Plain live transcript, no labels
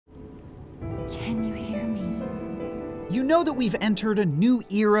Can you hear me? You know that we've entered a new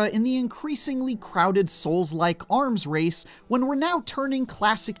era in the increasingly crowded Souls-like arms race when we're now turning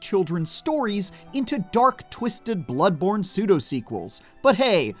classic children's stories into dark, twisted Bloodborne pseudo-sequels. But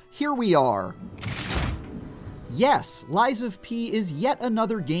hey, here we are. Yes, Lies of P is yet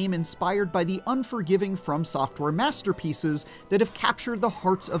another game inspired by the unforgiving From Software masterpieces that have captured the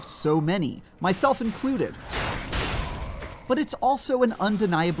hearts of so many, myself included. But it's also an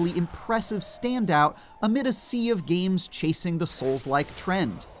undeniably impressive standout amid a sea of games chasing the Souls-like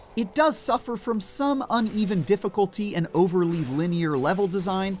trend. It does suffer from some uneven difficulty and overly linear level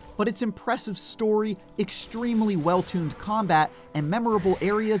design, but its impressive story, extremely well-tuned combat, and memorable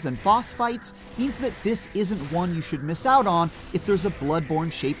areas and boss fights means that this isn't one you should miss out on if there's a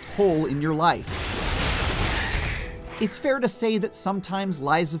Bloodborne-shaped hole in your life. It's fair to say that sometimes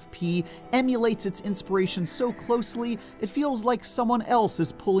Lies of P emulates its inspiration so closely it feels like someone else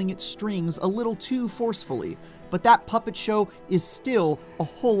is pulling its strings a little too forcefully, but that puppet show is still a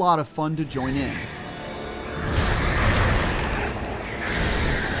whole lot of fun to join in.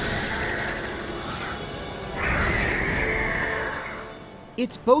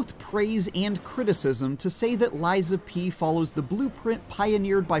 It's both praise and criticism to say that Lies of P follows the blueprint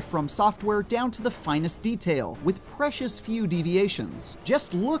pioneered by From Software down to the finest detail, with precious few deviations.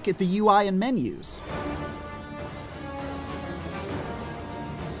 Just look at the UI and menus.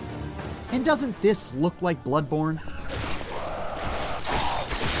 And doesn't this look like Bloodborne?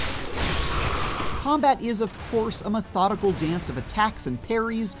 Combat is, of course, a methodical dance of attacks and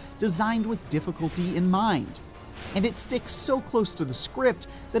parries designed with difficulty in mind. And it sticks so close to the script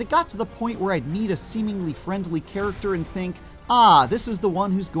that it got to the point where I'd meet a seemingly friendly character and think, ah, this is the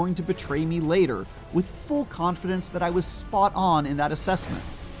one who's going to betray me later, with full confidence that I was spot on in that assessment.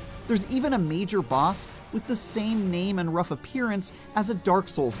 There's even a major boss with the same name and rough appearance as a Dark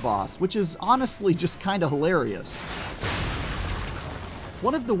Souls boss, which is honestly just kinda hilarious.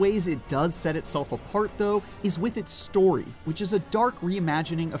 One of the ways it does set itself apart, though, is with its story, which is a dark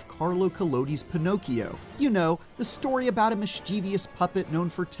reimagining of Carlo Collodi's Pinocchio. You know, the story about a mischievous puppet known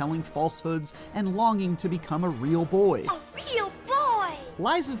for telling falsehoods and longing to become a real boy. A real boy!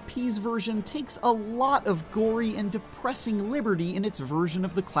 Lies of P's version takes a lot of gory and depressing liberty in its version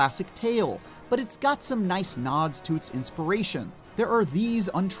of the classic tale, but it's got some nice nods to its inspiration. There are these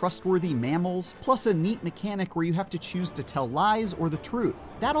untrustworthy mammals, plus a neat mechanic where you have to choose to tell lies or the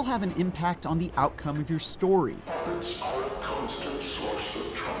truth. That'll have an impact on the outcome of your story. Puppets are a constant source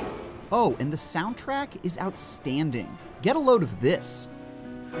of trouble. Oh, and the soundtrack is outstanding. Get a load of this.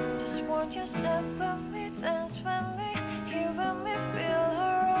 Just want your step from me, dance with me, giving me feel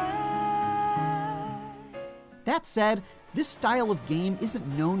alright. That said, this style of game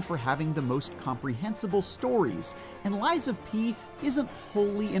isn't known for having the most comprehensible stories, and Lies of P isn't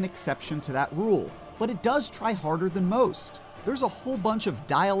wholly an exception to that rule, but it does try harder than most. There's a whole bunch of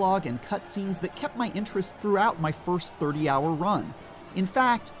dialogue and cutscenes that kept my interest throughout my first 30-hour run. In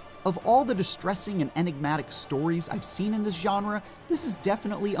fact, of all the distressing and enigmatic stories I've seen in this genre, this is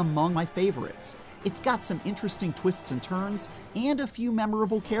definitely among my favorites. It's got some interesting twists and turns, and a few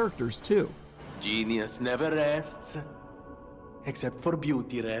memorable characters too. Genius never rests. Except for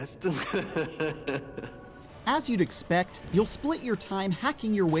beauty rest. As you'd expect, you'll split your time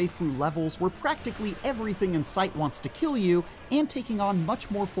hacking your way through levels where practically everything in sight wants to kill you and taking on much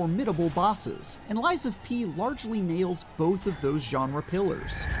more formidable bosses, and Lies of P largely nails both of those genre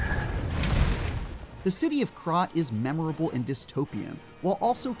pillars. The city of Krat is memorable and dystopian, while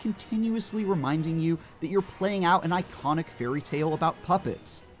also continuously reminding you that you're playing out an iconic fairy tale about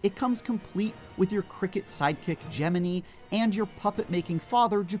puppets. It comes complete with your cricket sidekick Gemini and your puppet-making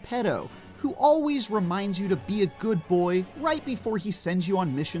father Geppetto, who always reminds you to be a good boy right before he sends you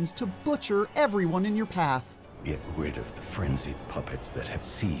on missions to butcher everyone in your path. Get rid of the frenzied puppets that have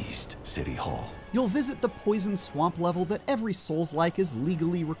seized City Hall. You'll visit the poison swamp level that every Souls-like is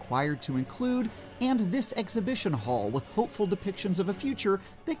legally required to include, and this exhibition hall with hopeful depictions of a future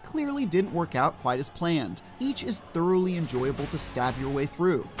that clearly didn't work out quite as planned. Each is thoroughly enjoyable to stab your way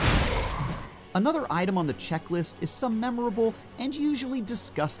through. Another item on the checklist is some memorable and usually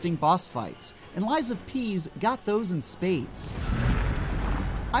disgusting boss fights, and Lies of P's got those in spades.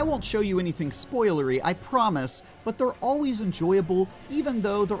 I won't show you anything spoilery, I promise, but they're always enjoyable even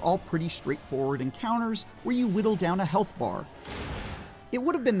though they're all pretty straightforward encounters where you whittle down a health bar. It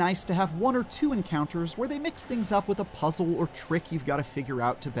would have been nice to have one or two encounters where they mix things up with a puzzle or trick you've got to figure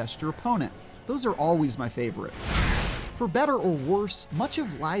out to best your opponent. Those are always my favorite. For better or worse, much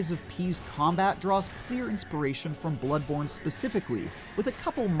of Lies of P's combat draws clear inspiration from Bloodborne specifically, with a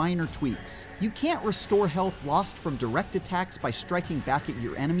couple minor tweaks. You can't restore health lost from direct attacks by striking back at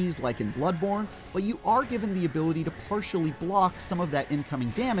your enemies like in Bloodborne, but you are given the ability to partially block some of that incoming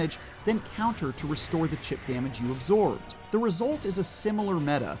damage, then counter to restore the chip damage you absorbed. The result is a similar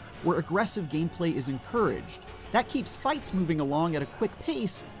meta, where aggressive gameplay is encouraged. That keeps fights moving along at a quick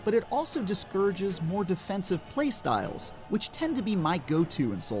pace, but it also discourages more defensive playstyles, which tend to be my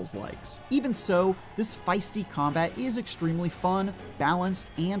go-to in Soulslikes. Even so, this feisty combat is extremely fun,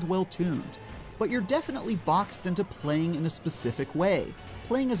 balanced, and well-tuned. But you're definitely boxed into playing in a specific way.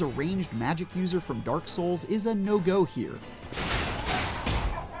 Playing as a ranged magic user from Dark Souls is a no-go here.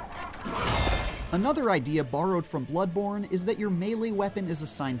 Another idea borrowed from Bloodborne is that your melee weapon is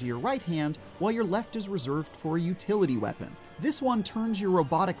assigned to your right hand, while your left is reserved for a utility weapon. This one turns your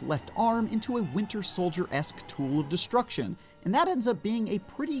robotic left arm into a Winter Soldier-esque tool of destruction, and that ends up being a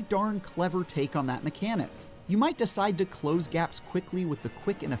pretty darn clever take on that mechanic. You might decide to close gaps quickly with the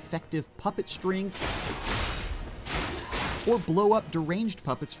quick and effective puppet string, or blow up deranged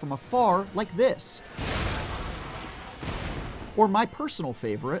puppets from afar like this. Or my personal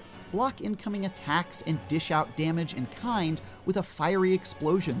favorite, block incoming attacks and dish out damage in kind with a fiery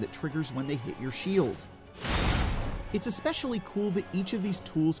explosion that triggers when they hit your shield. It's especially cool that each of these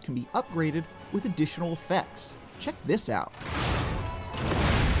tools can be upgraded with additional effects. Check this out.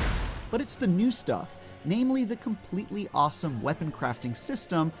 But it's the new stuff, namely the completely awesome weapon crafting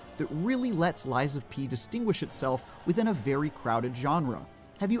system that really lets Lies of P distinguish itself within a very crowded genre.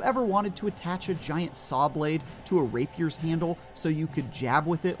 Have you ever wanted to attach a giant saw blade to a rapier's handle so you could jab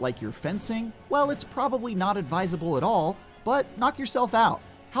with it like you're fencing? Well, it's probably not advisable at all, but knock yourself out.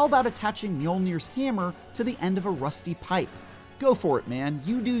 How about attaching Mjolnir's hammer to the end of a rusty pipe? Go for it, man.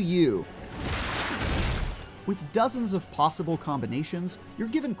 You do you. With dozens of possible combinations, you're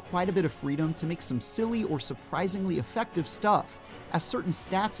given quite a bit of freedom to make some silly or surprisingly effective stuff, as certain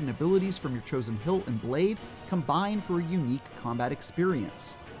stats and abilities from your chosen hilt and blade combine for a unique combat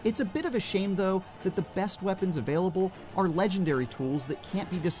experience. It's a bit of a shame, though, that the best weapons available are legendary tools that can't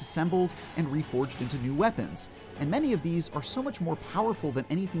be disassembled and reforged into new weapons, and many of these are so much more powerful than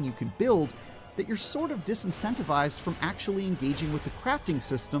anything you can build that you're sort of disincentivized from actually engaging with the crafting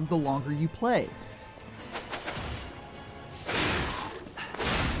system the longer you play.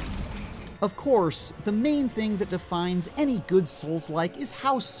 Of course, the main thing that defines any good Souls-like is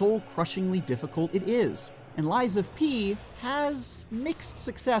how soul-crushingly difficult it is, and Lies of P has mixed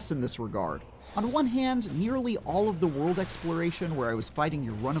success in this regard. On one hand, nearly all of the world exploration where I was fighting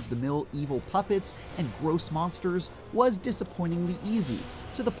your run-of-the-mill evil puppets and gross monsters was disappointingly easy,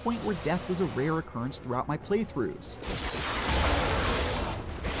 to the point where death was a rare occurrence throughout my playthroughs.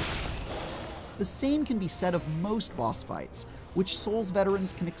 The same can be said of most boss fights, which Souls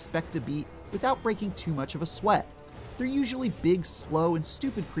veterans can expect to beat without breaking too much of a sweat. They're usually big, slow, and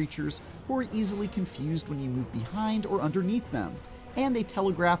stupid creatures who are easily confused when you move behind or underneath them, and they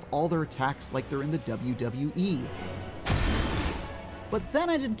telegraph all their attacks like they're in the WWE. But then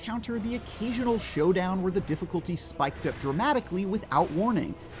I'd encounter the occasional showdown where the difficulty spiked up dramatically without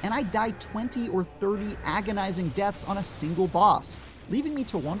warning, and I'd die 20 or 30 agonizing deaths on a single boss, leaving me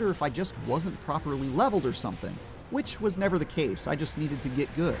to wonder if I just wasn't properly leveled or something, which was never the case. I just needed to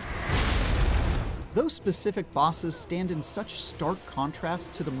get good. Those specific bosses stand in such stark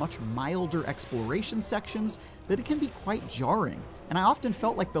contrast to the much milder exploration sections that it can be quite jarring, and I often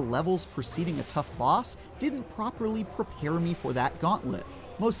felt like the levels preceding a tough boss didn't properly prepare me for that gauntlet.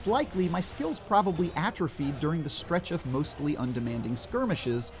 Most likely, my skills probably atrophied during the stretch of mostly undemanding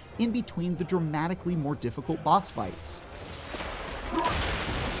skirmishes in between the dramatically more difficult boss fights.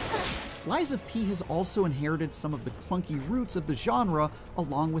 Lies of P has also inherited some of the clunky roots of the genre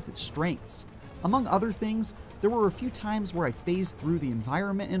along with its strengths. Among other things, there were a few times where I phased through the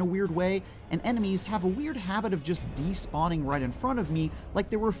environment in a weird way, and enemies have a weird habit of just despawning right in front of me like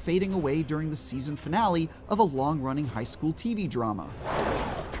they were fading away during the season finale of a long-running high school TV drama.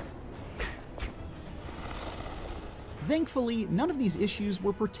 Thankfully, none of these issues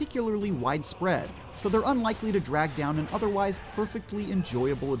were particularly widespread, so they're unlikely to drag down an otherwise perfectly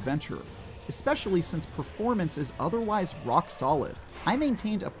enjoyable adventure, especially since performance is otherwise rock solid. I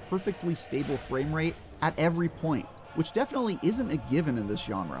maintained a perfectly stable frame rate at every point, which definitely isn't a given in this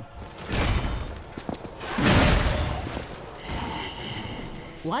genre.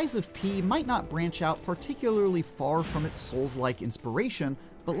 Lies of P might not branch out particularly far from its Souls-like inspiration,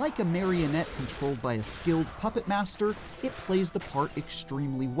 but like a marionette controlled by a skilled puppet master, it plays the part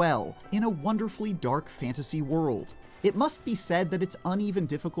extremely well, in a wonderfully dark fantasy world. It must be said that its uneven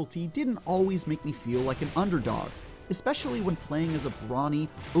difficulty didn't always make me feel like an underdog. especially when playing as a brawny,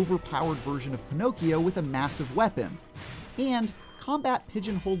 overpowered version of Pinocchio with a massive weapon. And combat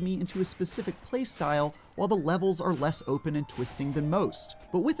pigeonholed me into a specific playstyle, while the levels are less open and twisting than most.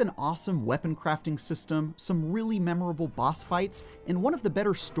 But with an awesome weapon crafting system, some really memorable boss fights, and one of the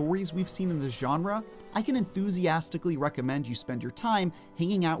better stories we've seen in the genre, I can enthusiastically recommend you spend your time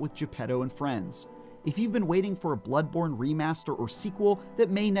hanging out with Geppetto and friends. If you've been waiting for a Bloodborne remaster or sequel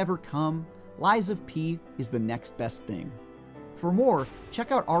that may never come, Lies of P is the next best thing. For more,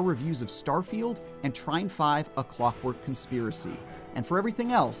 check out our reviews of Starfield and Trine 5: A Clockwork Conspiracy. And for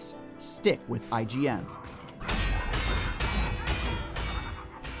everything else, stick with IGN.